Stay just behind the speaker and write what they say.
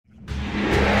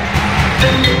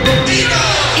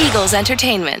Eagles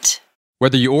Entertainment.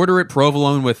 Whether you order it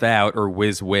provolone without or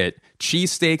whiz wit,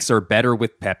 cheesesteaks are better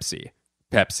with Pepsi.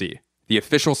 Pepsi, the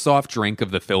official soft drink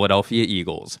of the Philadelphia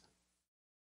Eagles.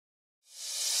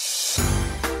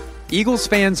 Eagles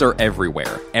fans are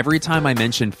everywhere. Every time I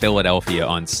mention Philadelphia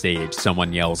on stage,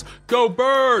 someone yells, "Go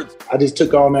Birds!" I just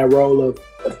took on that role of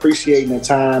appreciating the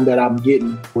time that I'm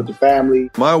getting with the family.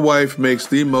 My wife makes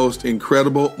the most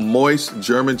incredible, moist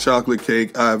German chocolate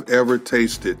cake I've ever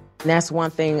tasted. And that's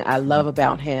one thing I love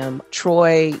about him.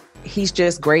 Troy, he's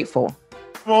just grateful.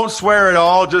 Won't swear at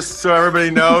all, just so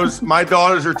everybody knows. My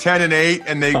daughters are 10 and 8,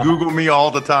 and they Google me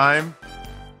all the time.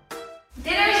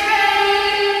 Dinner's ready!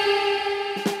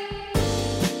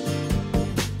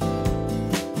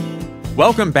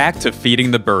 Welcome back to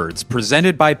Feeding the Birds,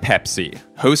 presented by Pepsi,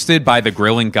 hosted by the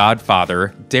grilling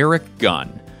godfather, Derek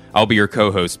Gunn. I'll be your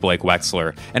co-host, Blake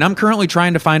Wexler, and I'm currently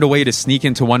trying to find a way to sneak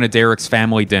into one of Derek's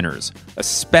family dinners,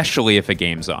 especially if a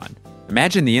game's on.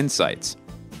 Imagine the insights.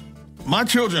 My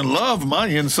children love my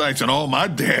insights and all my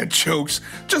dad jokes.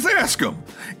 Just ask them.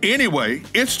 Anyway,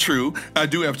 it's true. I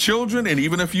do have children and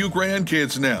even a few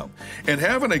grandkids now. And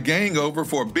having a gang over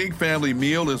for a big family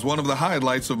meal is one of the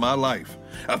highlights of my life.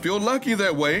 I feel lucky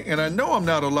that way, and I know I'm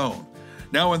not alone.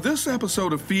 Now, in this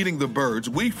episode of Feeding the Birds,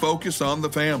 we focus on the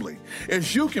family.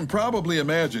 As you can probably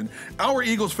imagine, our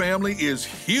Eagles family is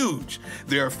huge.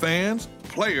 There are fans,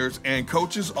 players, and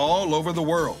coaches all over the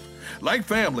world. Like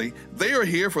family, they are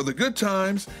here for the good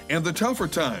times and the tougher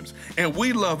times, and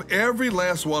we love every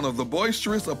last one of the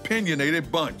boisterous,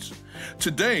 opinionated bunch.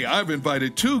 Today, I've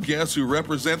invited two guests who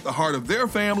represent the heart of their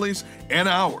families and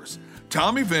ours,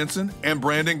 Tommy Vinson and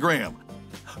Brandon Graham.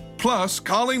 Plus,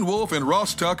 Colleen Wolfe and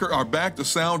Ross Tucker are back to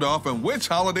sound off on which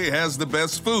holiday has the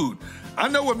best food. I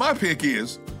know what my pick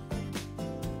is.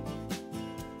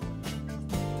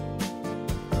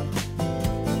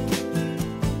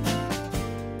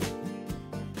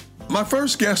 My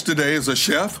first guest today is a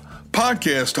chef,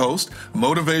 podcast host,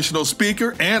 motivational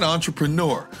speaker, and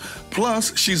entrepreneur.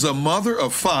 Plus, she's a mother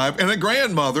of 5 and a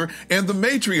grandmother and the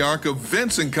matriarch of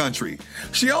Vinson Country.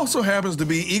 She also happens to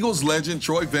be Eagles legend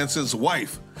Troy Vinson's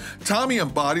wife. Tommy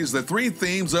embodies the 3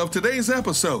 themes of today's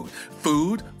episode: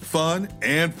 food, fun,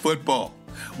 and football.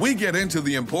 We get into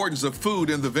the importance of food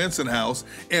in the Vinson house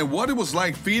and what it was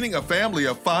like feeding a family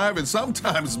of 5 and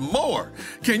sometimes more.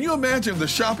 Can you imagine the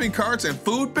shopping carts and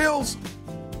food bills?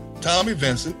 Tommy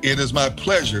Vinson, it is my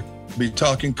pleasure to be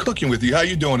talking cooking with you. How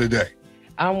you doing today?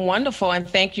 I'm wonderful, and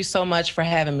thank you so much for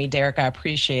having me, Derek. I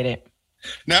appreciate it.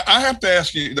 Now, I have to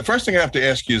ask you, the first thing I have to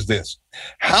ask you is this.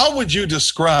 How would you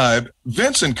describe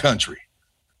Vinson Country?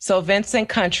 So Vinson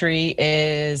Country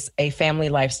is a family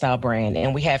lifestyle brand,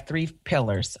 and we have 3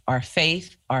 pillars: our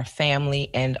faith, our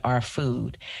family, and our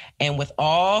food. And with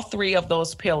all 3 of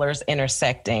those pillars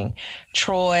intersecting,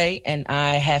 Troy and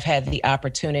I have had the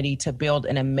opportunity to build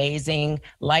an amazing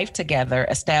life together,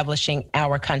 establishing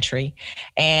our country.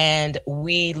 And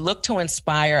we look to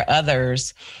inspire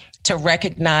others to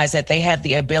recognize that they have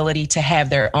the ability to have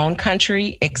their own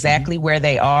country exactly where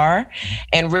they are,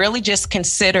 and really just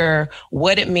consider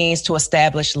what it means to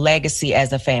establish legacy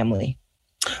as a family.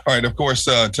 All right, of course,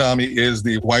 Tommy is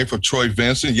the wife of Troy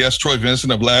Vinson. Yes, Troy Vinson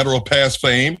of lateral pass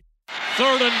fame.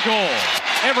 3rd and goal.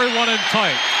 Everyone in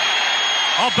tight.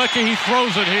 I'll bet you he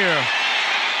throws it here.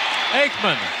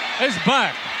 Aikman is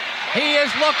back. He is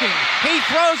looking. He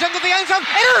throws into the end zone.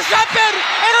 Intercepted!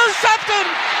 Intercepted!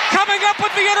 Coming up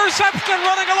with the interception,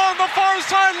 running along the far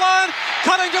sideline,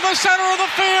 cutting to the center of the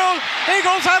field.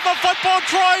 Eagles have the football.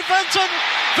 Troy Vinson.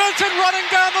 Vinson running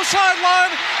down the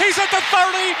sideline. He's at the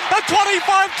 30, the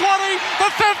 25-20, the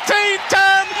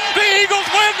 15-10. The Eagles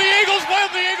win. The Eagles win.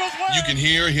 The Eagles win. You can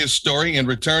hear his story in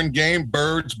Return Game,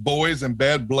 Birds, Boys, and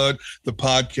Bad Blood, the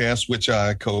podcast which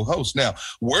I co-host. Now,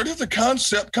 where did the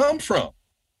concept come from?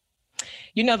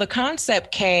 You know, the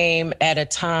concept came at a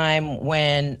time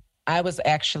when I was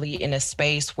actually in a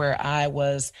space where I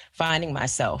was finding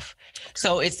myself.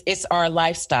 So it's our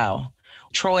lifestyle.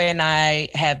 Troy and I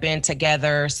have been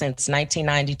together since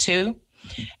 1992.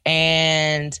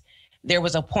 And there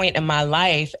was a point in my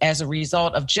life as a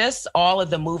result of just all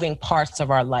of the moving parts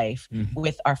of our life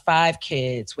with our 5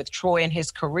 kids, with Troy and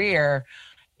his career.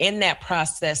 In that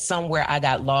process, somewhere I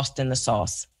got lost in the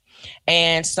sauce.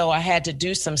 And so I had to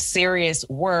do some serious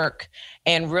work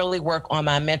and really work on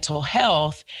my mental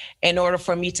health in order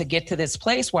for me to get to this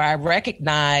place where I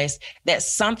recognized that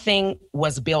something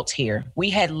was built here.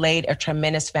 We had laid a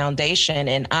tremendous foundation,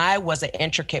 and I was an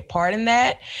intricate part in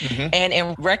that. And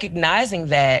in recognizing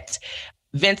that,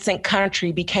 Vinson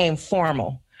Country became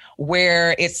formal,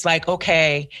 where it's like,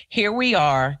 okay, here we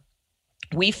are.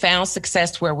 We found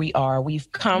success where we are.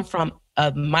 We've come from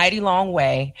a mighty long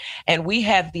way. And we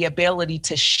have the ability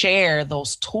to share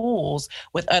those tools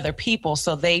with other people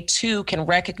so they too can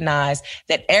recognize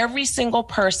that every single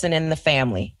person in the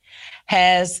family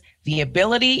has the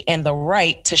ability and the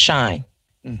right to shine.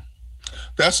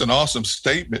 That's an awesome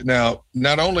statement. Now,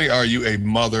 not only are you a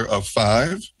mother of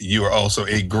 5, you are also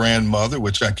a grandmother,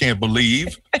 which I can't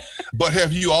believe. But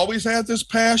have you always had this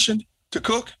passion to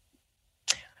cook?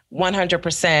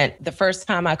 100%. The first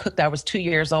time I cooked, I was 2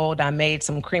 years old. I made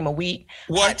some cream of wheat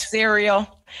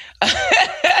cereal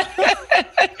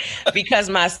because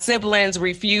my siblings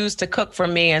refused to cook for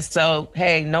me. And so,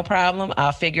 hey, no problem.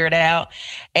 I'll figure it out.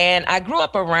 And I grew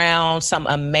up around some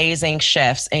amazing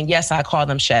chefs. And yes, I call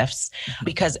them chefs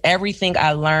because everything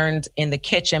I learned in the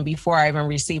kitchen before I even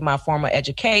received my formal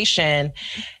education,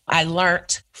 I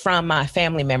learned from my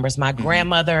family members. My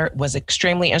grandmother was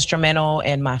extremely instrumental,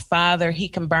 and my father, he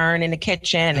can burn in the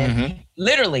kitchen. And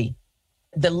literally,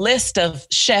 the list of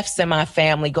chefs in my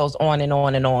family goes on and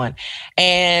on and on.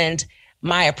 And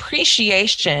my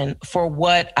appreciation for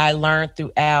what I learned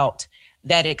throughout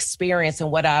that experience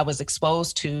and what I was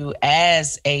exposed to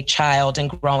as a child and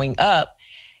growing up,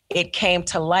 it came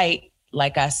to light,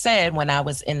 like I said, when I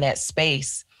was in that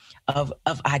space of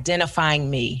identifying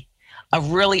me,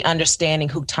 of really understanding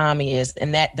who Tommy is,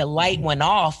 and that the light went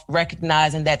off,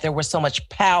 recognizing that there was so much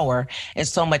power and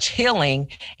so much healing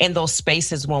in those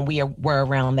spaces when we were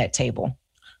around that table.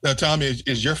 Now, Tommy,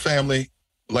 is your family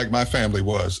like my family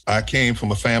was? I came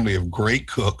from a family of great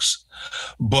cooks,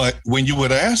 but when you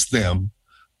would ask them,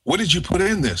 what did you put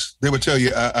in this? They would tell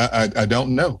you, I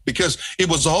don't know, because it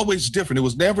was always different. It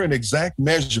was never an exact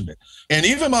measurement. And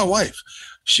even my wife,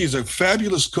 she's a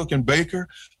fabulous cook and baker,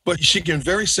 but she can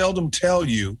very seldom tell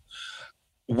you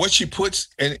what she puts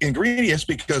in ingredients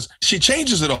because she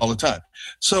changes it all the time.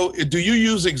 So do you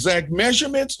use exact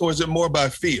measurements or is it more by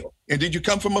feel? And did you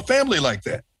come from a family like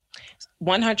that?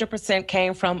 100%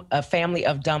 came from a family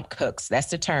of dump cooks. That's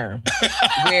the term,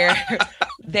 where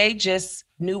they just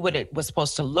knew what it was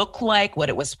supposed to look like, what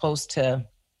it was supposed to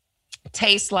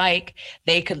taste like.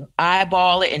 They could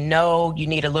eyeball it and know you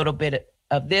need a little bit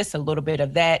of this, a little bit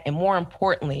of that. And more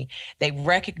importantly, they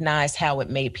recognized how it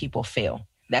made people feel.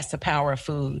 That's the power of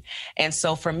food. And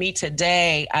so for me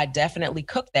today, I definitely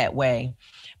cook that way.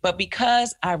 But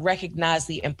because I recognize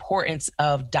the importance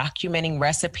of documenting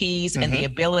recipes and the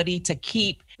ability to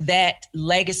keep that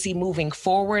legacy moving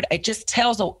forward, it just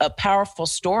tells a powerful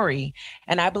story.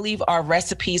 And I believe our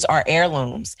recipes are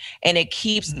heirlooms, and it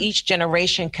keeps each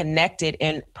generation connected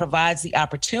and provides the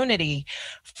opportunity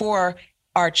for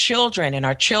our children and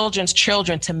our children's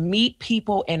children to meet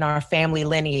people in our family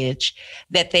lineage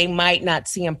that they might not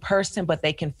see in person, but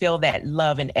they can feel that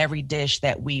love in every dish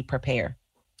that we prepare.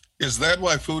 Is that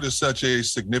why food is such a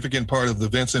significant part of the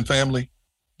Vincent family?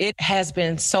 It has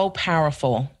been so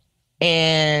powerful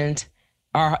in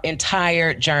our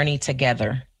entire journey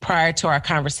together. Prior to our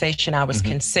conversation, I was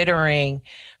considering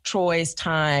Troy's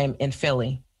time in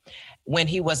Philly when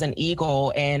he was an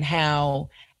Eagle, and how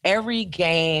every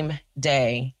game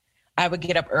day I would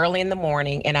get up early in the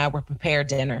morning and I would prepare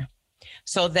dinner,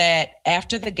 so that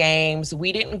after the games,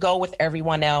 we didn't go with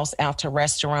everyone else out to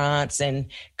restaurants and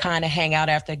kind of hang out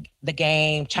after the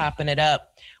game, chopping it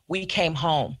up. We came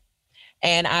home,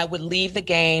 and I would leave the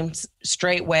games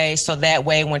straightway. So that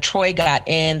way, when Troy got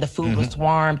in, the food was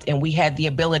warmed and we had the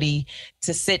ability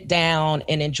to sit down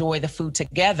and enjoy the food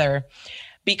together,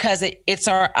 because it's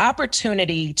our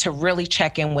opportunity to really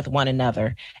check in with one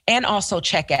another and also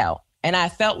check out. And I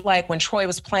felt like when Troy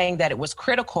was playing that it was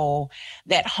critical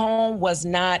that home was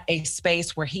not a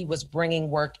space where he was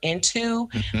bringing work into,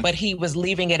 but he was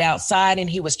leaving it outside and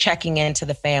he was checking into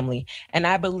the family. And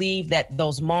I believe that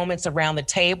those moments around the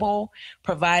table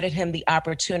provided him the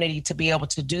opportunity to be able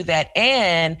to do that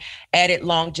and added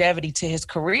longevity to his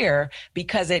career,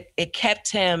 because it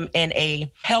kept him in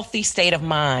a healthy state of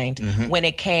mind when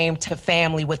it came to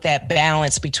family, with that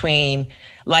balance between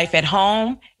life at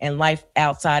home and life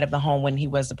outside of the home when he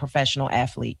was a professional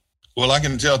athlete. Well, I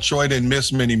can tell Troy didn't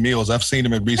miss many meals. I've seen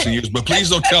him in recent years, but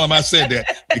please don't tell him I said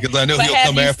that, because I know he'll come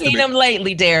after me. Have you seen him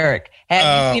lately, Derek?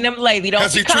 Have you seen him lately?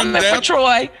 Don't be coming for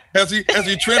Troy. Has he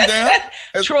trimmed down?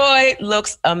 Troy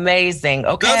looks amazing.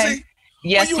 Okay. Does he?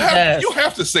 Yes, well, he does. You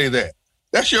have to say that.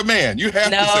 That's your man. You have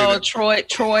to say that.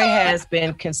 Troy has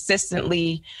been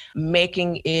consistently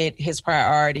making it his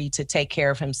priority to take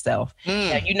care of himself.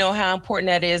 Now, you know how important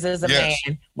that is as a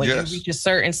man. When you reach a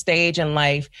certain stage in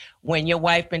life, when your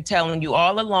wife been telling you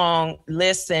all along,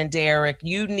 listen, Derek,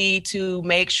 you need to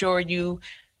make sure you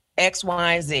X,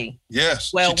 Y, and Z.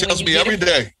 Yes, well, she tells me every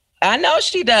day. I know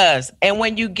she does. And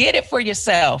when you get it for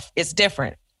yourself, it's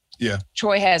different. Yeah.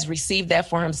 Troy has received that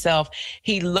for himself.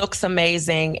 He looks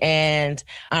amazing, and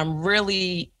I'm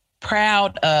really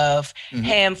proud of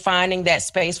him finding that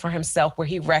space for himself where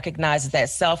he recognizes that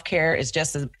self-care is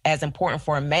just as important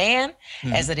for a man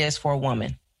as it is for a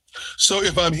woman. So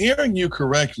if I'm hearing you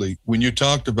correctly, when you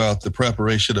talked about the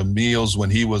preparation of meals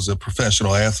when he was a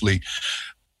professional athlete,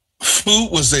 food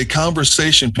was a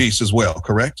conversation piece as well,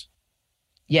 correct?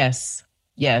 Yes.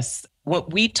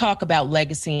 What we talk about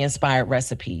legacy-inspired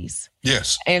recipes.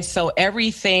 Yes. And so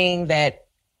everything that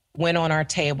went on our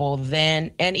table then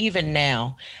and even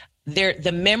now,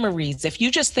 the memories, if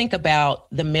you just think about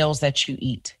the meals that you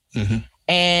eat,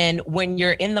 and when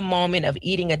you're in the moment of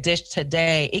eating a dish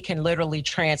today, it can literally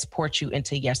transport you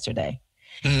into yesterday.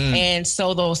 And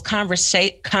so those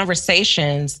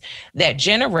conversations that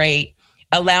generate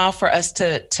allow for us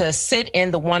to sit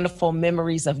in the wonderful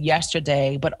memories of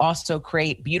yesterday, but also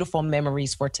create beautiful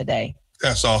memories for today.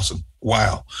 That's awesome.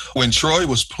 Wow. When Troy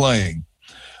was playing,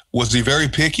 was he very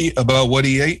picky about what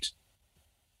he ate?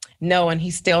 No, and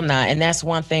he's still not. And that's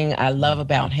one thing I love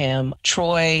about him.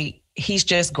 Troy, he's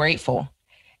just grateful.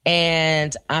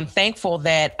 And I'm thankful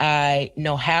that I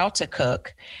know how to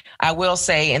cook. I will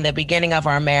say in the beginning of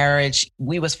our marriage,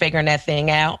 we was figuring that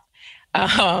thing out.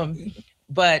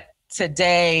 But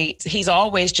today, he's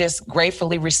always just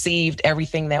gratefully received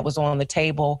everything that was on the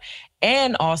table.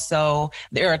 And also,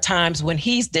 there are times when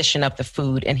he's dishing up the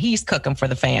food and he's cooking for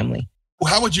the family.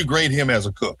 How would you grade him as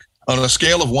a cook? On a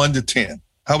scale of 1 to 10,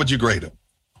 how would you grade him?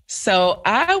 So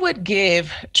I would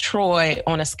give Troy,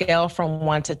 on a scale from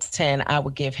 1 to 10, I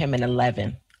would give him an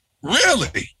 11.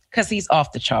 Really? Because he's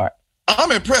off the chart.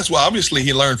 I'm impressed. Well, obviously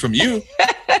he learned from you.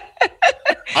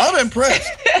 I'm impressed.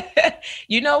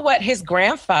 You know what? His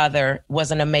grandfather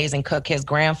was an amazing cook, his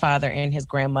grandfather and his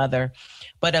grandmother.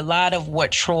 But a lot of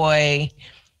what Troy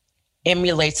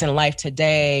emulates in life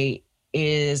today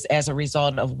is as a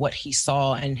result of what he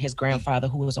saw in his grandfather,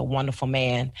 who was a wonderful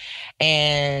man.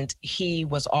 And he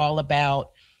was all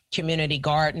about community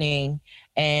gardening,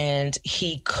 and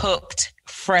he cooked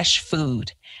fresh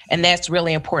food. And that's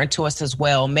really important to us as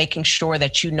well, making sure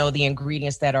that you know the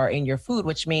ingredients that are in your food,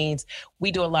 which means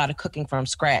we do a lot of cooking from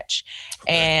scratch.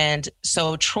 And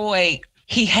so Troy,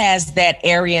 he has that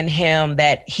area in him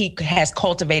that he has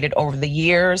cultivated over the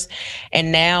years.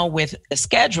 And now with the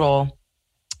schedule,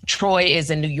 Troy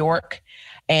is in New York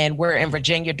and we're in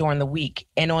Virginia during the week.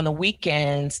 And on the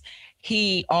weekends,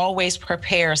 he always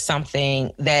prepares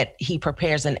something that he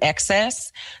prepares in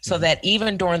excess so that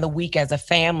even during the week as a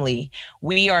family,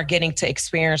 we are getting to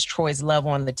experience Troy's love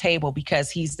on the table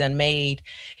because he's done made,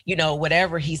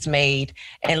 whatever he's made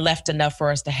and left enough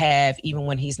for us to have even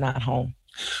when he's not home.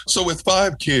 So with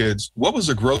 5 kids, what was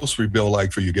the grocery bill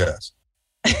like for you guys?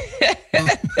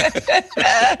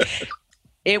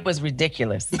 It was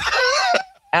ridiculous.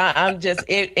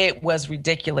 It was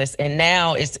ridiculous. And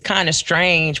now it's kind of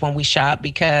strange when we shop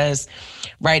because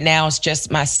right now it's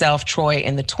just myself, Troy,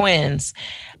 and the twins.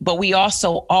 But we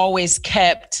also always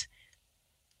kept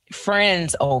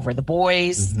friends over. The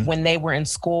boys, when they were in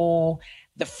school,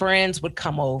 the friends would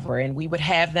come over and we would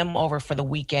have them over for the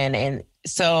weekend. And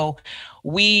so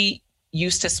we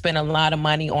used to spend a lot of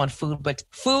money on food, but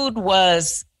food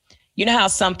was... You know how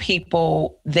some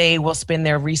people, they will spend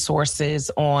their resources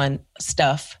on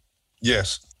stuff?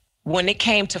 Yes. When it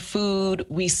came to food,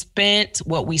 we spent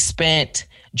what we spent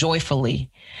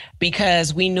joyfully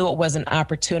because we knew it was an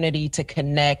opportunity to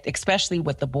connect, especially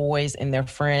with the boys and their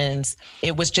friends.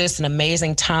 It was just an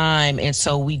amazing time. And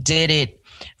so we did it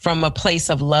from a place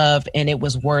of love, and it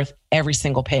was worth every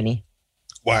single penny.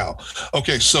 Wow.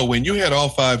 Okay, so when you had all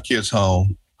 5 kids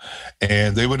home,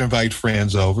 and they would invite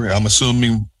friends over, I'm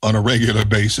assuming on a regular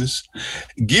basis.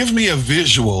 Give me a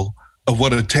visual of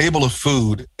what a table of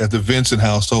food at the Vincent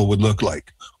household would look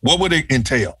like. What would it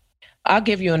entail? I'll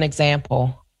give you an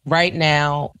example. Right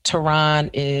now,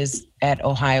 Teron is at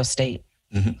Ohio State.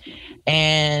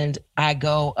 And I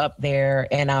go up there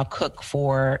and I'll cook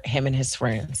for him and his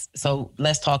friends. So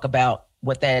let's talk about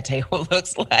what that table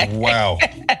looks like. Wow.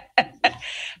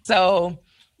 So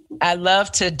I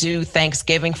love to do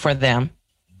Thanksgiving for them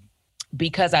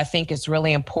because I think it's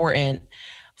really important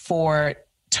for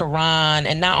Teron,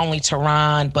 and not only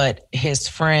Teron, but his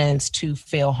friends to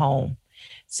feel home.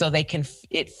 So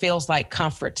it feels like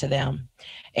comfort to them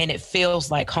and it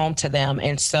feels like home to them.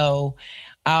 And so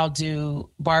I'll do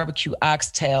barbecue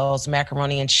oxtails,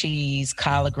 macaroni and cheese,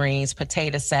 collard greens,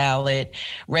 potato salad,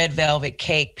 red velvet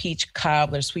cake, peach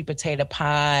cobbler, sweet potato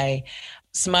pie,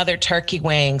 smothered turkey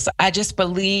wings. I just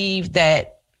believe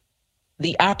that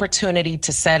the opportunity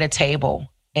to set a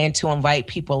table and to invite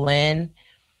people in,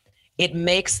 it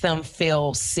makes them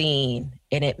feel seen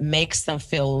and it makes them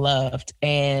feel loved.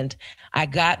 And I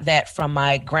got that from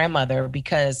my grandmother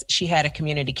because she had a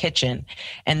community kitchen,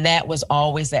 and that was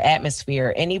always the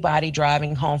atmosphere. Anybody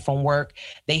driving home from work,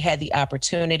 they had the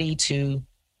opportunity to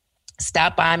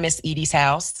stop by Miss Edie's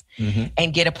house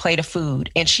and get a plate of food.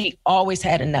 And she always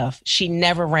had enough. She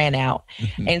never ran out.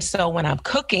 And so when I'm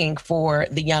cooking for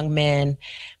the young men,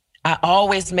 I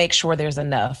always make sure there's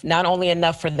enough, not only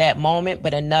enough for that moment,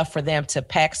 but enough for them to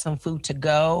pack some food to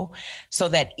go, so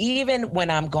that even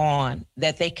when I'm gone,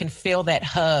 that they can feel that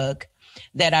hug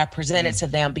that I presented to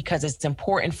them, because it's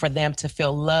important for them to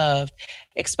feel loved,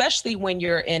 especially when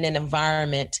you're in an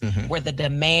environment where the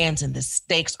demands and the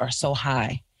stakes are so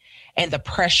high and the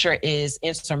pressure is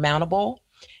insurmountable.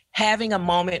 Having a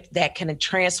moment that can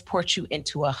transport you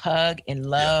into a hug and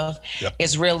love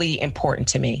is really important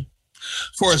to me.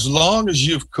 For as long as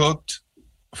you've cooked,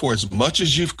 for as much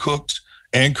as you've cooked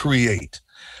and create,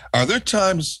 are there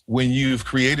times when you've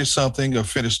created something or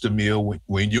finished a meal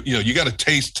when you got a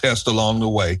taste test along the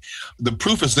way? The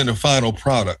proof is in the final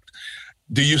product.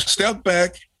 Do you step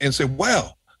back and say,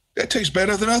 wow, that tastes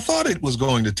better than I thought it was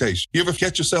going to taste? You ever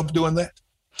catch yourself doing that?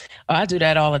 Oh, I do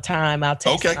that all the time. I'll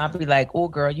text them, I'll be like, oh,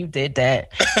 girl, you did that.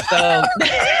 So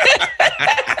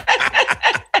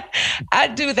I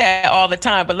do that all the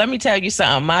time. But let me tell you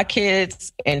something. My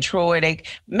kids and Troy,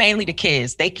 mainly the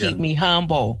kids, they keep me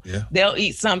humble. Yeah. They'll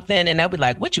eat something and they'll be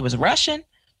like, what, you was Russian?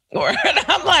 Or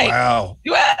I'm like, wow.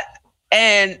 What?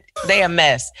 And they a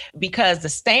mess because the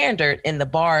standard in the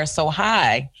bar is so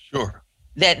high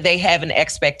that they have an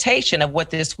expectation of what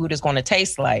this food is going to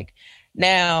taste like.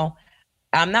 Now,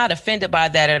 I'm not offended by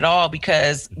that at all,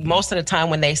 because most of the time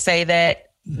when they say that,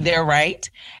 they're right.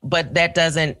 But that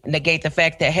doesn't negate the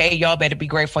fact that, hey, y'all better be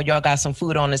grateful y'all got some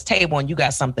food on this table and you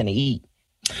got something to eat.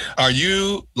 Are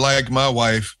you like my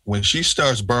wife? When she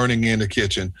starts burning in the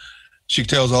kitchen, she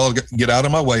tells all, get out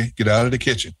of my way, get out of the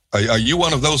kitchen. Are you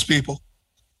one of those people?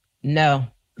 No.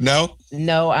 No?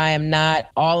 No, I am not.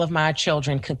 All of my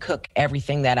children can cook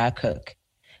everything that I cook.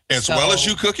 As well as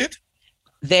you cook it?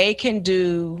 They can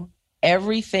do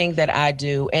everything that I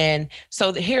do. And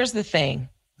so here's the thing.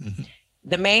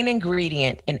 The main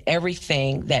ingredient in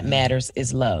everything that matters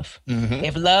is love.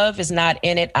 If love is not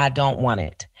in it, I don't want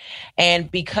it. And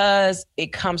because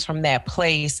it comes from that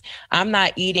place, I'm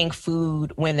not eating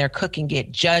food when they're cooking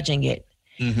it, judging it.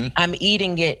 I'm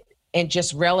eating it and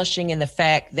just relishing in the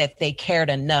fact that they cared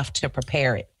enough to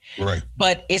prepare it. Right.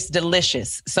 But it's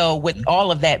delicious. So with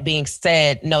all of that being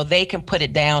said, no, they can put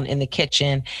it down in the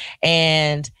kitchen,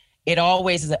 and it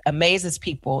always amazes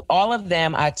people. All of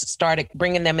them, I started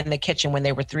bringing them in the kitchen when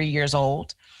they were 3 years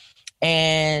old.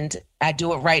 And I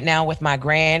do it right now with my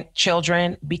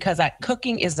grandchildren, because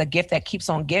cooking is a gift that keeps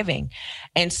on giving.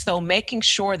 And so making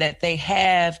sure that they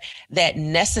have that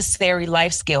necessary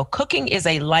life skill. Cooking is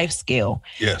a life skill.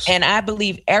 Yes. And I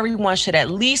believe everyone should at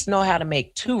least know how to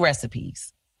make 2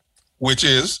 recipes. Which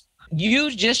is?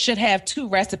 You just should have 2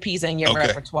 recipes in your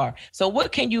repertoire. So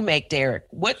what can you make, Derek?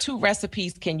 What 2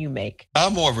 recipes can you make?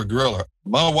 I'm more of a griller.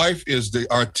 My wife is the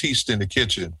artiste in the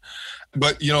kitchen.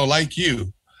 But, like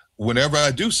you, whenever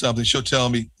I do something, she'll tell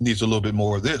me needs a little bit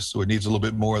more of this or needs a little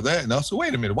bit more of that. And I'll say,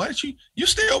 wait a minute, why don't you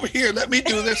stay over here? Let me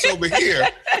do this over here.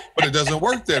 But it doesn't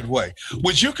work that way.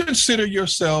 Would you consider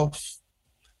yourself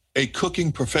a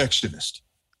cooking perfectionist?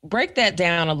 Break that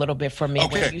down a little bit for me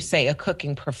when you say a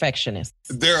cooking perfectionist.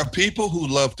 There are people who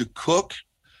love to cook,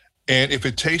 and if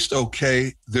it tastes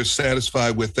okay, they're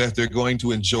satisfied with that. They're going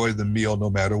to enjoy the meal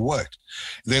no matter what.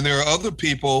 Then there are other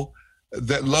people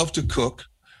that love to cook,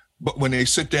 but when they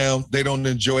sit down, they don't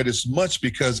enjoy it as much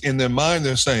because in their mind,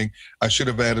 they're saying, I should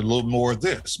have added a little more of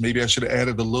this. Maybe I should have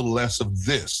added a little less of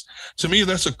this. To me,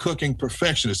 that's a cooking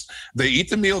perfectionist. They eat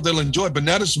the meal, they'll enjoy it, but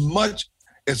not as much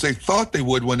as they thought they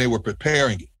would when they were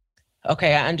preparing it.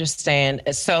 Okay, I understand.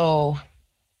 So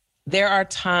there are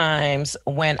times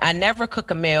when I never cook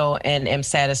a meal and am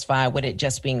satisfied with it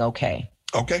just being okay.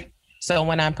 Okay. So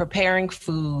when I'm preparing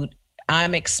food,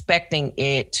 I'm expecting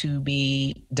it to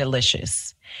be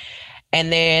delicious.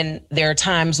 And then there are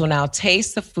times when I'll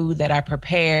taste the food that I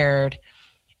prepared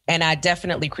and I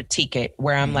definitely critique it,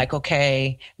 where I'm like,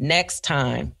 okay, next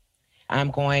time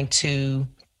I'm going to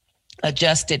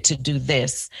adjust it to do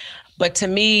this. But to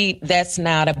me, that's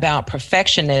not about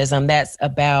perfectionism. That's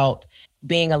about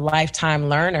being a lifetime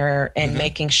learner and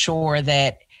making sure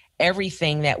that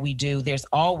everything that we do, there's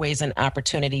always an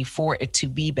opportunity for it to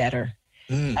be better.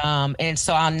 And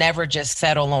so I'll never just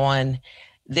settle on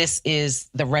this is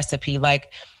the recipe.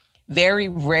 Like, very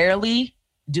rarely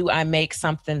do I make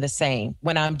something the same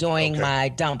when I'm doing my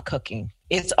dump cooking.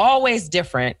 It's always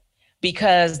different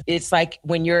because it's like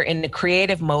when you're in the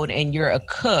creative mode and you're a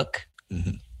cook,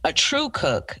 a true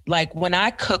cook. Like when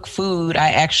I cook food, I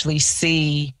actually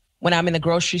see when I'm in the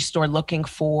grocery store looking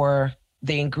for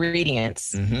the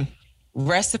ingredients,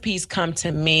 recipes come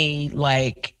to me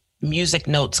like music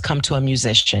notes come to a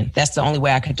musician. That's the only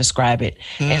way I could describe it.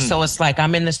 And so it's like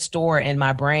I'm in the store and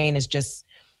my brain is just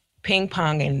ping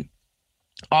ponging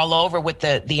all over with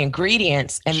the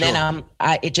ingredients. And then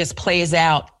it just plays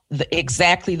out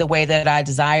exactly the way that I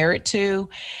desire it to.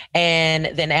 And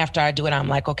then after I do it, I'm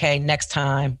like, okay, next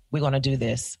time we're going to do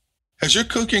this. Has your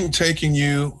cooking taken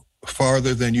you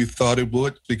farther than you thought it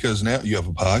would? Because now you have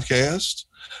a podcast.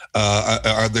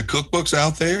 Are there cookbooks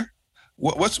out there?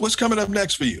 What's coming up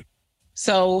next for you?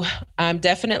 So I'm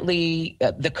definitely,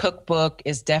 the cookbook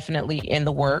is definitely in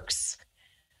the works.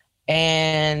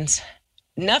 And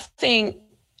nothing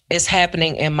is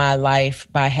happening in my life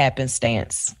by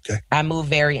happenstance. Okay. I move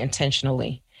very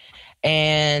intentionally.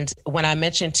 And when I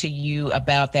mentioned to you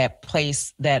about that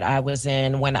place that I was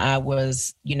in when I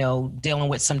was, dealing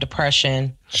with some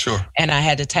depression, and I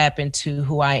had to tap into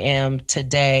who I am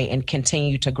today and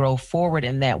continue to grow forward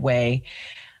in that way,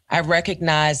 I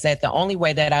recognized that the only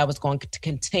way that I was going to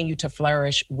continue to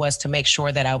flourish was to make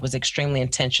sure that I was extremely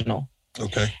intentional.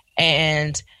 Okay.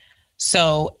 And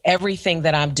so everything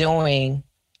that I'm doing,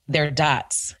 they're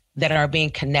dots that are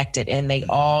being connected and they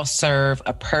all serve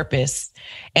a purpose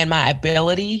and my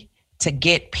ability to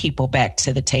get people back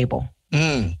to the table.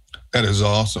 That is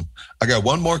awesome. I got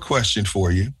one more question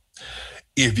for you.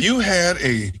 If you had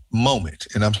a moment,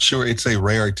 and I'm sure it's a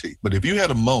rarity, but if you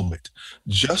had a moment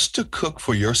just to cook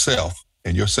for yourself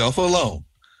and yourself alone,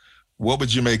 what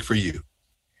would you make for you?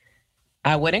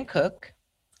 I wouldn't cook.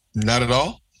 Not at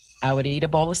all? I would eat a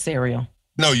bowl of cereal.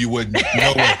 No, you wouldn't.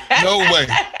 No way. No way.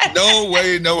 No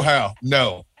way, no how.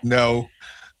 No.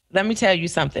 Let me tell you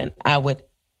something. I would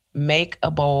make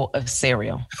a bowl of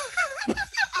cereal.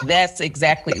 That's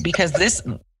exactly, because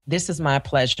this is my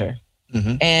pleasure.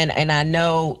 And I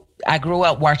know I grew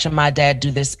up watching my dad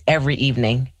do this every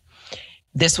evening.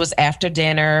 This was after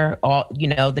dinner,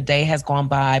 the day has gone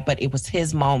by, but it was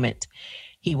his moment.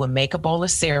 He would make a bowl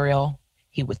of cereal.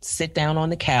 He would sit down on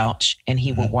the couch and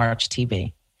he would watch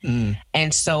TV.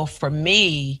 And so for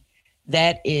me,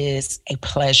 that is a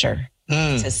pleasure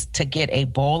to get a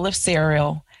bowl of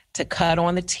cereal, to cut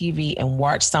on the TV and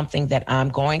watch something that I'm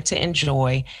going to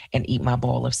enjoy and eat my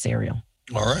bowl of cereal.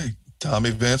 All right.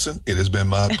 Tommy Vincent, it has been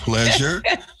my pleasure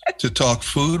to talk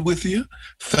food with you.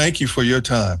 Thank you for your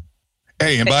time.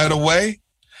 Hey, and by the way,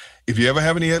 if you ever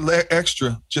have any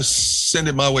extra, just send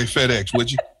it my way, FedEx,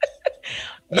 would you?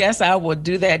 Yes, I will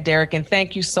do that, Derek. And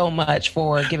thank you so much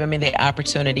for giving me the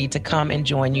opportunity to come and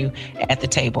join you at the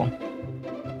table.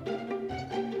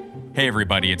 Hey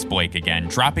everybody, it's Blake again,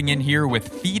 dropping in here with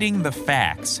Feeding the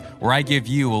Facts, where I give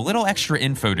you a little extra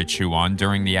info to chew on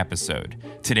during the episode.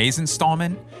 Today's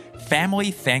installment,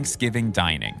 Family Thanksgiving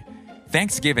Dining.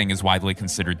 Thanksgiving is widely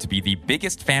considered to be the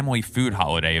biggest family food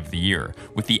holiday of the year,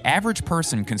 with the average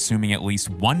person consuming at least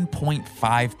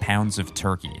 1.5 pounds of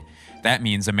turkey. That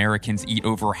means Americans eat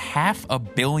over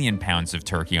 500 million pounds of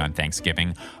turkey on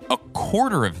Thanksgiving, a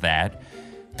quarter of that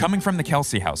coming from the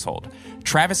Kelsey household.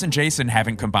 Travis and Jason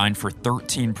haven't combined for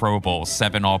 13 Pro Bowls,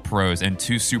 7 All-Pros, and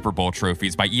 2 Super Bowl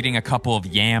trophies by eating a couple of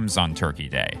yams on Turkey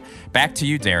Day. Back to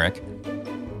you, Derek.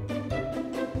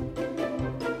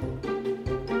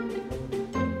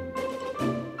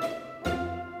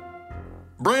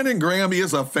 Brandon Graham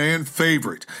is a fan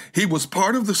favorite. He was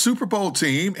part of the Super Bowl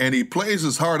team, and he plays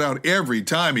his heart out every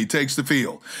time he takes the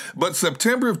field. But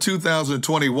September of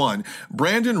 2021,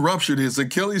 Brandon ruptured his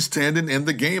Achilles tendon in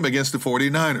the game against the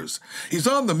 49ers. He's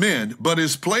on the mend, but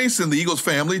his place in the Eagles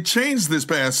family changed this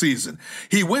past season.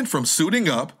 He went from suiting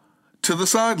up to the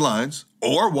sidelines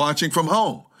or watching from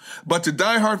home. But to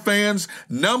diehard fans,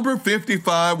 number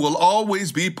 55 will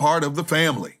always be part of the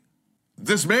family.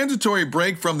 This mandatory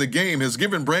break from the game has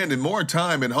given Brandon more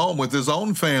time at home with his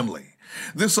own family.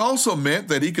 This also meant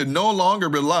that he could no longer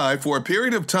rely for a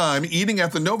period of time eating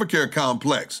at the NovaCare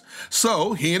complex.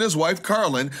 So he and his wife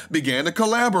Carlin began to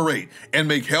collaborate and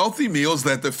make healthy meals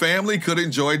that the family could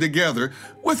enjoy together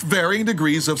with varying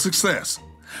degrees of success.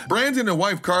 Brandon and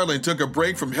wife Carlin took a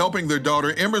break from helping their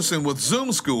daughter Emerson with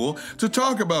Zoom school to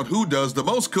talk about who does the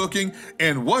most cooking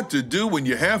and what to do when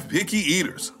you have picky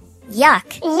eaters.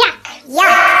 Yuck. Yuck.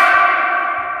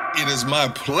 Yuck. It is my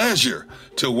pleasure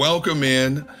to welcome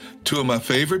in two of my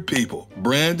favorite people,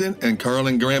 Brandon and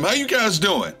Carlin Graham. How you guys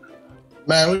doing?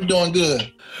 Man, we're doing good.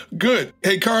 Good.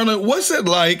 Hey, Carlin, what's it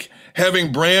like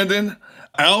having Brandon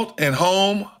out and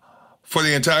home for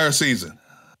the entire season?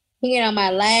 You get on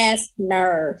my last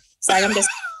nerve. It's like I'm just...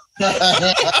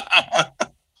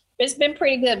 It's been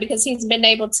pretty good because he's been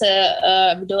able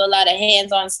to do a lot of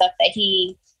hands-on stuff that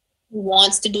he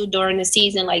wants to do during the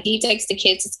season. Like he takes the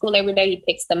kids to school every day. He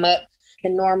picks them up. The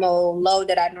normal load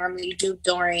that I normally do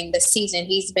during the season,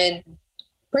 he's been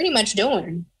pretty much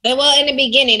doing. And well, in the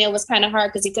beginning, it was kind of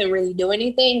hard because he couldn't really do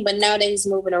anything. But now that he's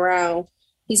moving around,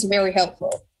 he's very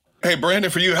helpful. Hey,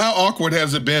 Brandon, for you, how awkward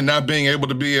has it been not being able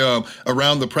to be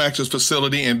around the practice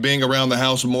facility and being around the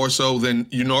house more so than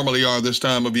you normally are this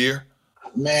time of year?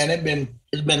 Man,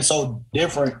 it's been so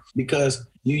different because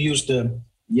you used to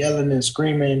yelling and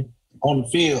screaming on the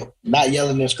field, not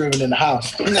yelling and screaming in the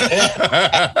house. them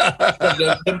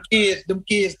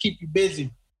kids keep you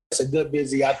busy. It's a good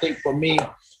busy. I think for me,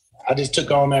 I just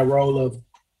took on that role of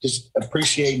just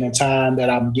appreciating the time that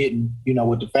I'm getting,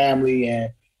 with the family.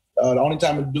 And the only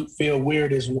time it do feel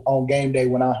weird is on game day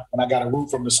when I got to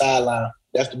root from the sideline.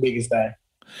 That's the biggest thing.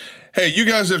 Hey, you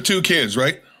guys have 2 kids,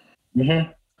 right? Mm-hmm.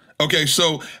 Okay,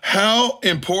 so how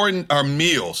important are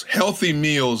meals, healthy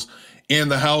meals in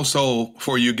the household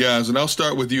for you guys? And I'll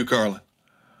start with you, Carlin.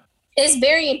 It's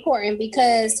very important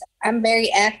because I'm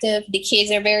very active. The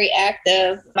kids are very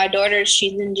active. My daughter,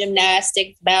 she's in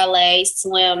gymnastics, ballet,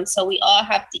 swim. So we all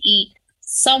have to eat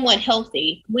somewhat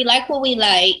healthy. We like what we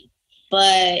like,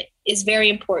 but it's very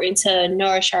important to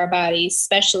nourish our bodies,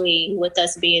 especially with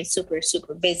us being super,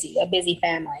 super busy, a busy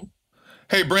family.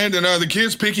 Hey, Brandon, are the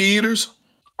kids picky eaters?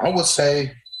 I would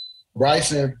say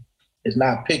Bryson is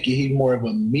not picky. He's more of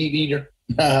a meat eater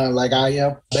like I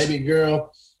am. Baby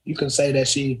girl, you can say that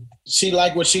she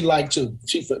like what she like too.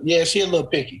 She a little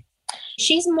picky.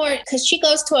 She's more because she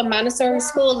goes to a Montessori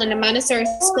school, and the Montessori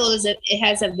school it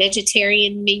has a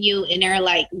vegetarian menu, and they're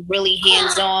like really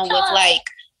hands-on with like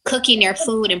cooking their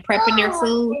food and prepping their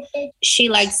food. She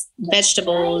likes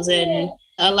vegetables, and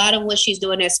a lot of what she's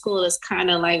doing at school is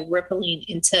kind of like rippling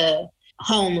into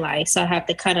home life. So I have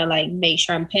to kind of like make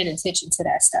sure I'm paying attention to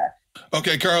that stuff.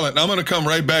 Okay, Carlin, I'm going to come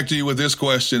right back to you with this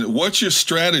question. What's your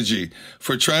strategy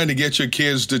for trying to get your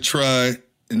kids to try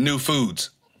new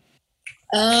foods?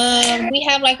 We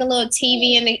have like a little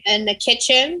TV in the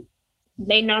kitchen.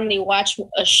 They normally watch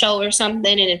a show or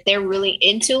something, and if they're really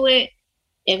into it,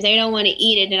 if they don't want to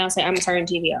eat it, then I'll say, I'm going to turn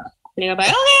the TV off. And they'll be like,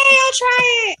 okay, I'll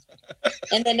try it.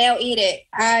 And then they'll eat it.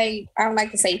 I don't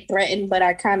like to say threaten, but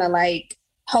I kind of like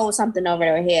hold something over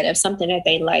their head of something that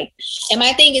they like. And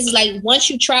my thing is like, once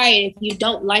you try it, if you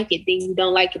don't like it, then you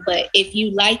don't like it. But if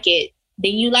you like it,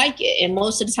 then you like it. And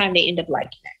most of the time they end up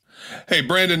liking it. Hey,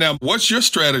 Brandon, now what's your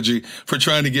strategy for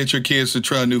trying to get your kids to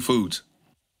try new foods?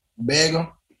 Beg them.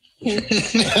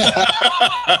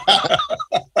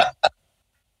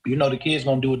 The kids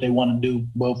gonna do what they want to do.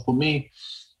 But for me,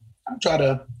 I try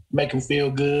to make them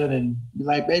feel good and be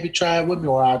like, baby, try it with me,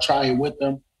 or I'll try it with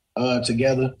them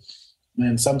together.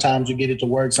 And sometimes you get it to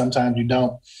work, sometimes you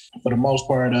don't. For the most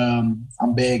part, I'm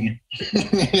begging.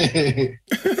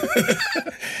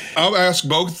 I'll ask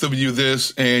both of you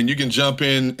this, and you can jump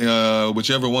in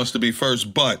whichever wants to be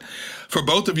first. But for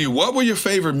both of you, what were your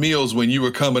favorite meals when you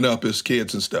were coming up as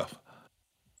kids and stuff?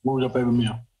 What was your favorite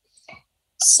meal?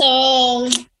 So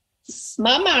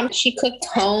my mom, she cooked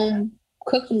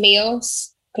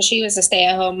meals because she was a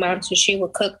stay-at-home mom, so she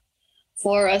would cook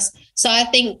for us. So I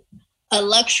think a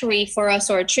luxury for us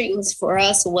or a treat for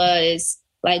us was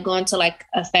like going to like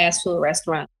a fast food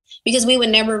restaurant because we would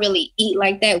never really eat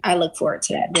like that. I look forward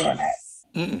to doing that.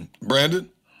 Brandon?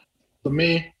 For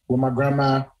me, with my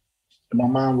grandma and my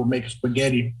mom would make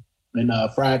spaghetti and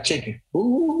fried chicken.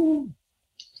 Ooh,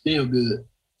 still good.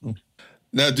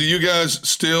 Now, do you guys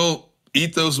still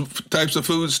eat those types of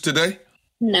foods today?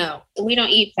 No, we don't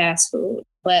eat fast food,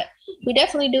 but we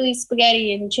definitely do eat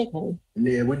spaghetti and chicken.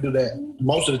 Yeah, we do that.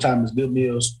 Most of the time it's good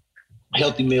meals,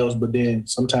 healthy meals, but then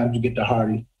sometimes you get the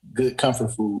hearty, good comfort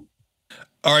food.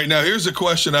 All right, now here's a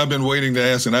question I've been waiting to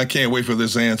ask, and I can't wait for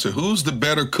this answer. Who's the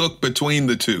better cook between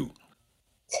the two?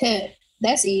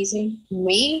 That's easy.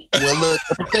 Me? Well, look,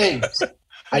 things.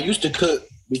 I used to cook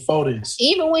before this.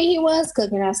 Even when he was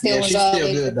cooking, I still was always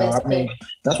still good, the best cook.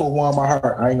 That's what warmed my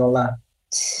heart. I ain't gonna lie.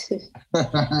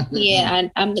 Yeah,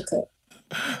 I'm the cook.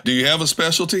 Do you have a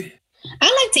specialty?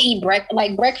 I like to eat breakfast.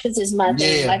 Like breakfast is my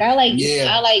thing. Like I like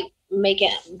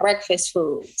making breakfast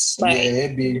foods.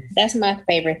 Like that's my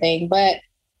favorite thing. But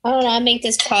I don't know. I make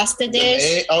this pasta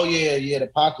dish. The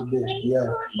pasta dish.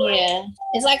 Yeah,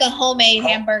 it's like a homemade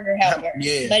hamburger helper.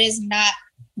 But it's not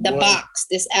the box.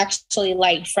 It's actually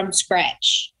like from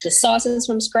scratch. The sauce is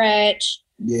from scratch.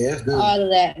 Yeah, it's good. All of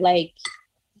that, like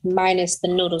minus the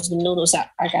noodles. The noodles I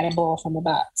got to boil from the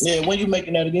box. Yeah, when you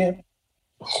making that again?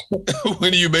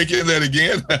 When are you making that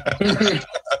again?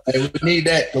 Hey, we need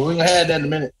that. We're gonna have that in a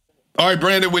minute. All right,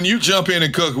 Brandon, when you jump in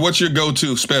and cook, what's your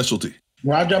go-to specialty?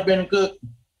 When I jump in and cook,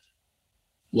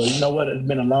 well, you know what? It's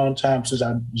been a long time since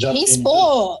I jumped in. He's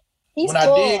spoiled. When I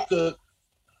did cook,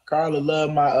 Carla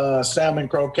loved my salmon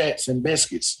croquettes and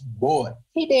biscuits. Boy.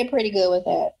 He did pretty good with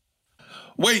that.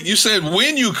 Wait, you said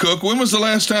when you cook. When was the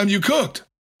last time you cooked?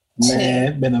 Man,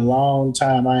 it's been a long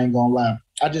time. I ain't gonna lie.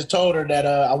 I just told her that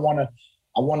I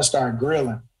wanna start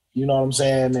grilling. You know what I'm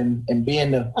saying? And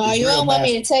being the you don't want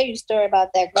me to tell you a story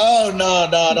about that. Oh no,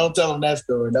 don't tell them that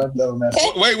story. Don't tell them that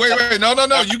story. Wait.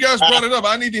 No. You guys brought it up.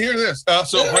 I need to hear this.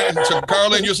 So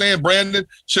Carlin, you're saying Brandon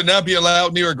should not be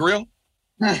allowed near a grill?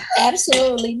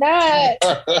 Absolutely not.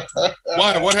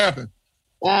 Why? What happened?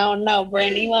 I don't know,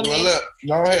 Brandon. You want me? Look,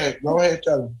 go ahead,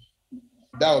 tell him.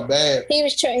 That was bad. He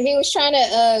was trying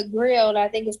to grill. And I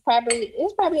think it's probably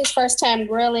his first time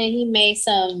grilling. He made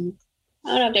some.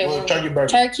 I don't know if they were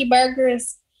turkey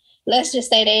burgers. Let's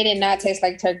just say they did not taste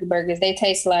like turkey burgers. They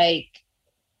taste like,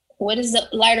 what is the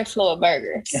lighter fluid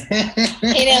burgers?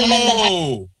 He didn't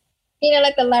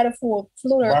let the lighter fluid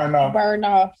burn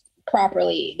off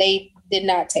properly. They did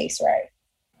not taste right.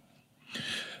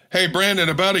 Hey, Brandon,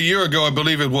 about a year ago, I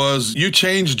believe it was, you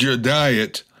changed your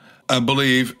diet, I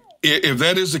believe. If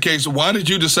that is the case, why did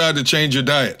you decide to change your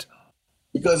diet?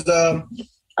 Because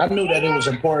I knew that it was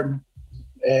important.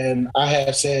 And I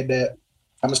had said that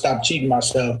I'm gonna stop cheating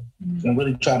myself and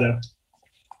really try to,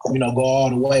 go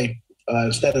all the way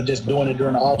instead of just doing it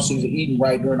during the off season, eating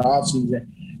right during the off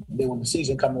season. Then when the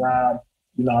season come around,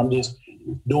 I'm just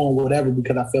doing whatever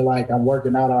because I feel like I'm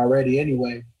working out already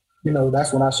anyway.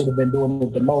 That's when I should have been doing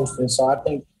it the most. And so I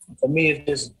think for me, it's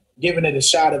just giving it a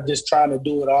shot of just trying to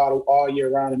do it all year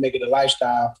round and make it a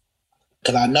lifestyle.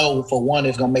 Because I know for one,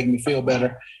 it's gonna make me feel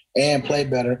better and play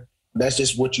better. That's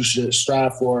just what you should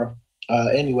strive for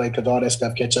anyway, because all that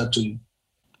stuff catch up to you.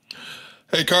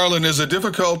 Hey, Carlin, is it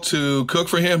difficult to cook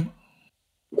for him?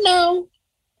 No.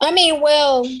 I mean,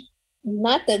 well,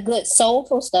 not the good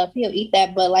soulful stuff. He'll eat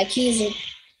that, but like he's,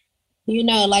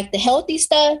 like the healthy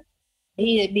stuff,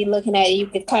 he'd be looking at it. You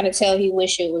could kind of tell he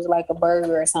wish it was like a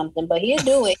burger or something, but he'll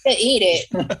do it. He'll eat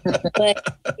it. But,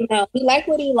 he like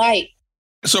what he like.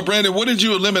 So, Brandon, what did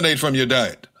you eliminate from your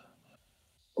diet?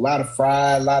 A lot of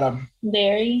fried, a lot of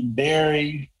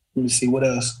dairy. Let me see what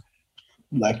else.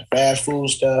 Like fast food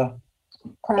stuff.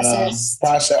 Processed.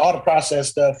 All the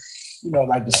processed stuff.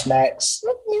 Like the snacks,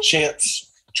 chips.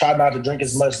 Try not to drink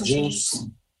as much juice.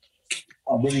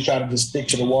 I really try to just stick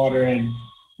to the water and,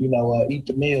 eat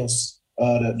the meals,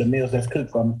 the meals that's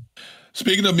cooked for me.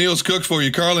 Speaking of meals cooked for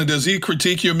you, Carlin, does he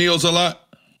critique your meals a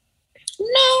lot?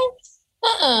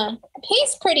 No.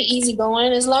 He's pretty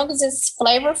easygoing as long as it's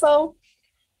flavorful.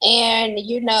 And,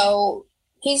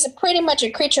 he's pretty much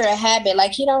a creature of habit.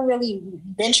 Like, he don't really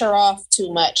venture off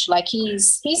too much. Like,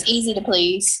 he's easy to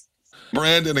please.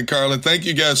 Brandon and Carlin, thank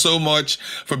you guys so much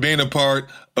for being a part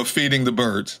of Feeding the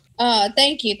Birds.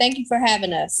 Thank you. Thank you for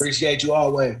having us. Appreciate you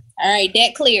always. All right,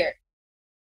 that cleared.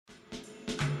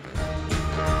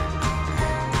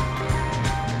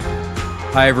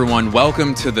 Hi, everyone.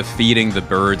 Welcome to the Feeding the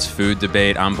Birds food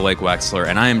debate. I'm Blake Wexler,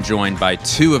 and I am joined by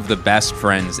two of the best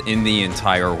friends in the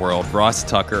entire world, Ross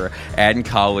Tucker and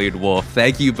Colleen Wolfe.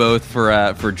 Thank you both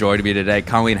for joining me today.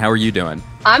 Colleen, how are you doing?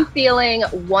 I'm feeling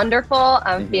wonderful.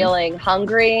 I'm feeling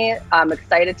hungry. I'm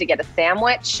excited to get a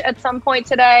sandwich at some point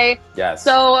today. Yes.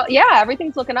 So, yeah,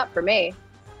 everything's looking up for me.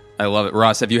 I love it.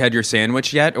 Ross, have you had your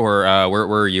sandwich yet, or where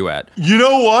are you at? You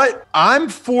know what? I'm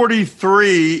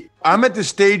 43. I'm at the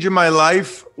stage in my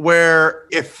life where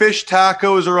if fish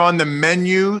tacos are on the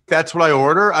menu, that's what I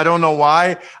order. I don't know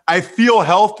why. I feel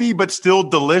healthy, but still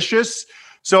delicious.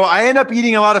 So I end up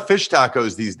eating a lot of fish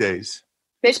tacos these days.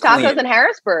 Fish tacos in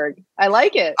Harrisburg. I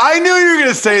like it. I knew you were going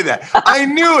to say that. I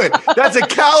knew it. That's a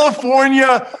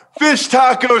California fish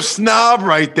taco snob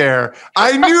right there.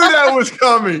 I knew that was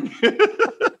coming.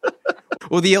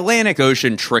 Well, the Atlantic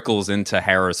Ocean trickles into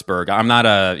Harrisburg. I'm not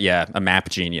a map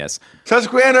genius.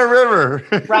 Susquehanna River.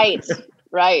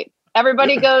 Right.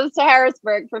 Everybody goes to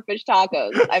Harrisburg for fish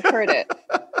tacos. I've heard it.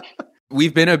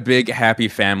 We've been a big happy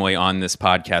family on this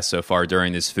podcast so far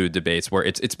during these food debates where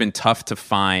it's been tough to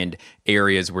find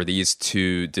areas where these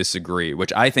two disagree,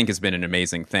 which I think has been an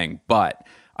amazing thing. But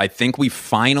I think we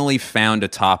finally found a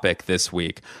topic this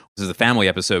week. This is a family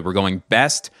episode. We're going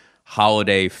best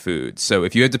holiday food. So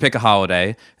if you had to pick a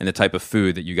holiday and the type of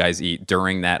food that you guys eat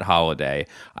during that holiday,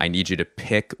 I need you to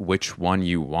pick which one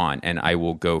you want. And I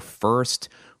will go first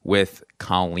with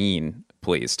Colleen.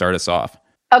 Please start us off.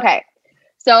 Okay.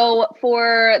 So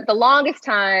for the longest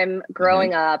time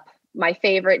growing up, my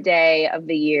favorite day of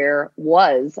the year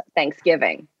was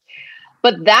Thanksgiving.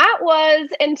 But that was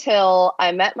until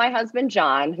I met my husband,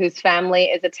 John, whose family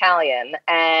is Italian,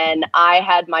 and I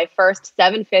had my first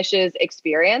Seven Fishes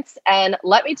experience. And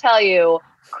let me tell you,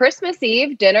 Christmas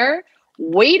Eve dinner,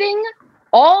 waiting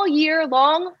all year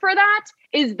long for that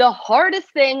is the hardest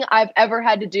thing I've ever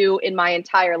had to do in my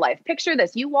entire life. Picture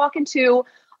this. You walk into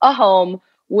a home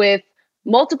with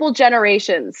multiple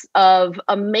generations of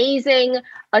amazing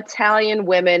Italian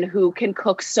women who can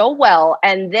cook so well,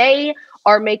 and they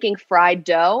are making fried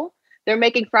dough. They're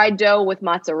making fried dough with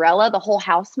mozzarella. The whole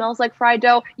house smells like fried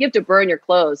dough. You have to burn your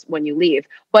clothes when you leave,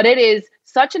 but it is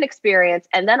such an experience.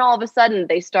 And then all of a sudden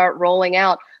they start rolling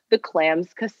out the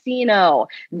clams casino.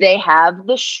 They have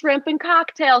the shrimp and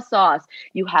cocktail sauce.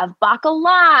 You have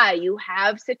bacala. You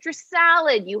have citrus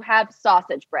salad. You have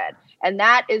sausage bread. And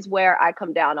that is where I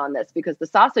come down on this, because the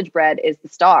sausage bread is the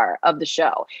star of the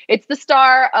show. It's the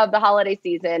star of the holiday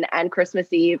season and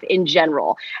Christmas Eve in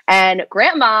general. And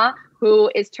Grandma,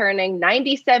 who is turning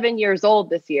 97 years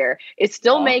old this year, is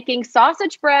still making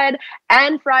sausage bread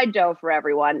and fried dough for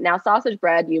everyone. Now, sausage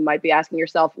bread, you might be asking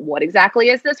yourself, what exactly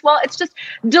is this? Well, it's just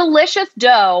delicious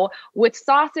dough with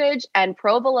sausage and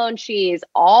provolone cheese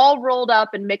all rolled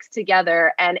up and mixed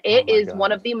together. And it is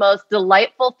one of the most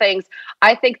delightful things.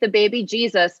 I think the baby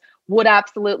Jesus would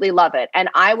absolutely love it. And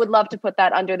I would love to put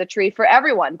that under the tree for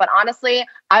everyone. But honestly,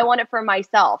 I want it for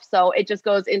myself. So it just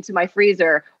goes into my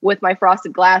freezer with my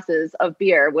frosted glasses of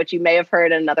beer, which you may have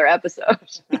heard in another episode.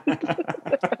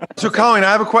 So Colleen,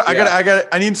 I have a question.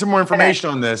 I need some more information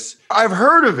on this. I've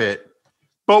heard of it,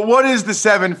 but what is the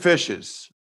Seven Fishes?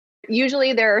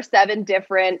 Usually there are 7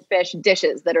 different fish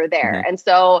dishes that are there. Mm-hmm. And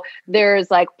so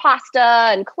there's like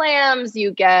pasta and clams.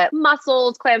 You get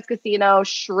mussels, clams casino,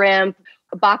 shrimp,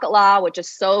 bacala, which is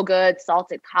so good,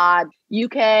 salted cod. You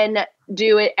can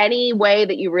do it any way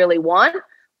that you really want.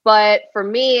 But for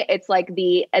me, it's like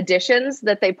the additions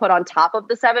that they put on top of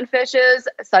the 7 fishes,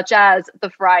 such as the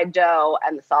fried dough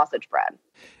and the sausage bread.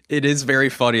 It is very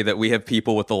funny that we have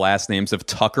people with the last names of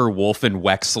Tucker, Wolf, and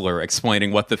Wexler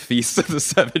explaining what the feasts of the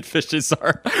 7 fishes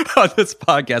are on this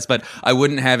podcast, but I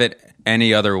wouldn't have it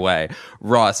any other way.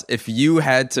 Ross, if you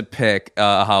had to pick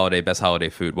a best holiday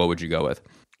food, what would you go with?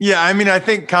 Yeah, I mean, I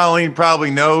think Colleen probably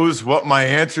knows what my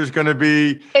answer is going to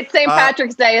be. It's St.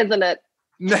 Patrick's Day, isn't it?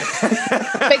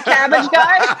 Big cabbage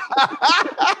guy?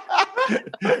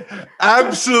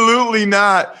 Absolutely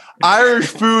not. Irish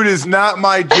food is not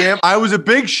my jam. I was a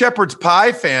big shepherd's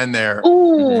pie fan there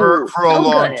for a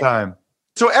long time.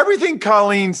 So everything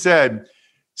Colleen said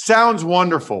sounds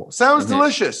wonderful, sounds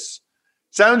delicious,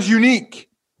 sounds unique.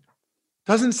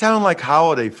 Doesn't sound like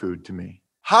holiday food to me.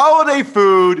 Holiday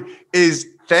food is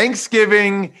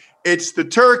Thanksgiving. It's the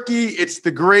turkey, it's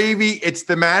the gravy, it's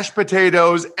the mashed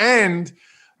potatoes. And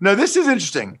now this is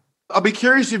interesting. I'll be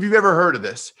curious if you've ever heard of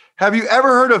this. Have you ever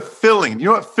heard of filling? You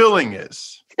know what filling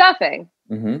is? Stuffing.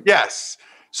 Mm-hmm. Yes.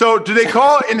 So do they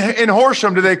call it in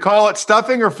Horsham, do they call it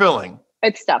stuffing or filling?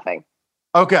 It's stuffing.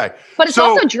 Okay. But it's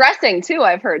also dressing too,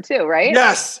 I've heard too, right?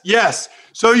 Yes.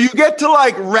 So you get to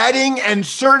like Reading and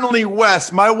certainly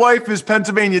West. My wife is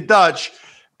Pennsylvania Dutch.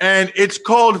 And it's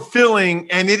called filling,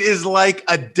 and it is like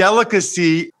a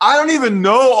delicacy. I don't even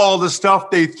know all the stuff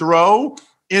they throw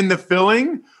in the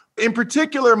filling. In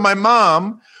particular, my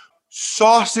mom,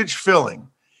 sausage filling.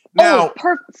 Now,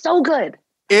 so good.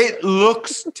 It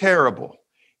looks terrible.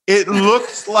 It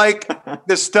looks like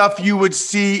the stuff you would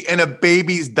see in a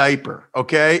baby's diaper,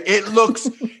 okay?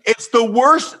 It's the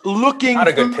worst looking Not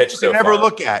a good pitch you so can ever far.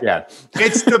 look at. Yeah.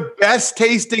 It's the best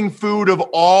tasting food of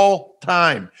all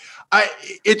time.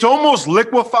 It's almost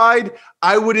liquefied.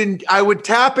 I would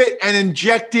tap it and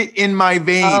inject it in my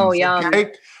veins. Oh, yum.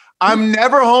 Okay? I'm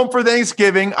never home for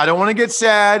Thanksgiving. I don't want to get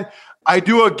sad. I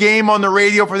do a game on the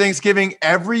radio for Thanksgiving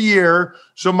every year.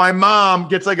 So my mom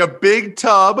gets like a big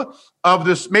tub of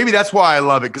this. Maybe that's why I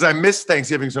love it, because I miss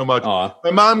Thanksgiving so much. Aww. My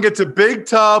mom gets a big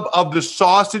tub of the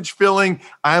sausage filling.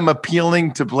 I'm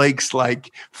appealing to Blake's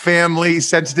like family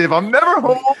sensitive. I'm never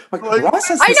home. Ross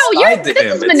has I know, this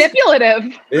is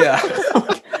manipulative. Yeah.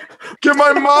 Can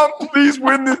my mom please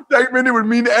win this segment? It would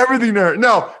mean everything to her.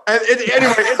 No.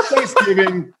 Anyway, it's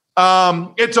Thanksgiving.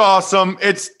 It's awesome.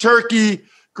 It's turkey,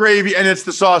 gravy, and it's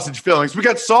the sausage fillings. We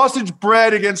got sausage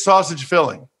bread against sausage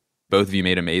filling. Both of you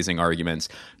made amazing arguments.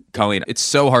 Colleen, it's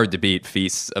so hard to beat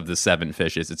Feasts of the 7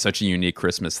 Fishes. It's such a unique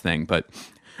Christmas thing. But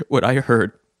what I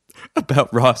heard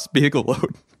about Ross being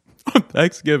alone on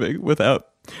Thanksgiving without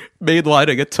made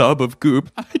lining a tub of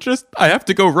goop. I have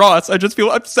to go, Ross. I just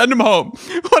feel, send him home.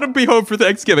 Let him be home for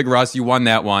Thanksgiving. Ross, you won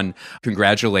that one.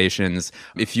 Congratulations.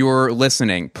 If you're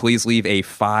listening, please leave a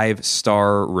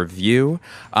 5-star review.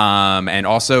 And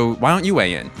also, why don't you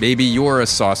weigh in? Maybe you're a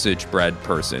sausage bread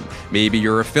person. Maybe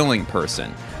you're a filling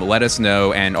person. Let us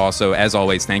know. And also, as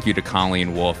always, thank you to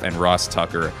Colleen Wolfe and Ross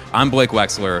Tucker. I'm Blake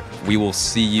Wexler. We will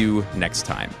see you next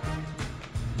time.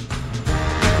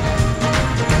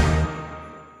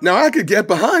 Now, I could get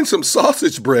behind some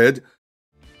sausage bread.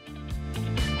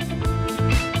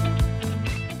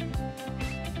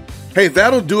 Hey,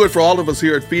 that'll do it for all of us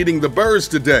here at Feeding the Birds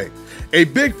today. A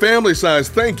big family-size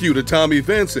thank you to Tommy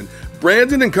Vincent,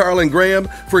 Brandon and Carlin Graham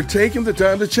for taking the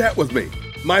time to chat with me.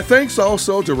 My thanks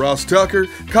also to Ross Tucker,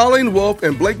 Colleen Wolfe,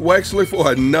 and Blake Wexler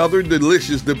for another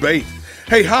delicious debate.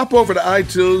 Hey, hop over to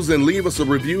iTunes and leave us a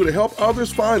review to help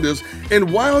others find us.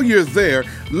 And while you're there,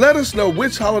 let us know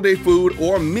which holiday food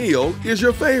or meal is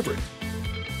your favorite.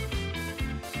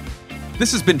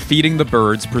 This has been Feeding the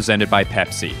Birds, presented by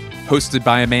Pepsi, hosted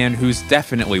by a man who's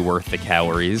definitely worth the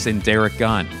calories in Derek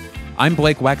Gunn. I'm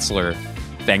Blake Wexler.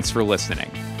 Thanks for listening.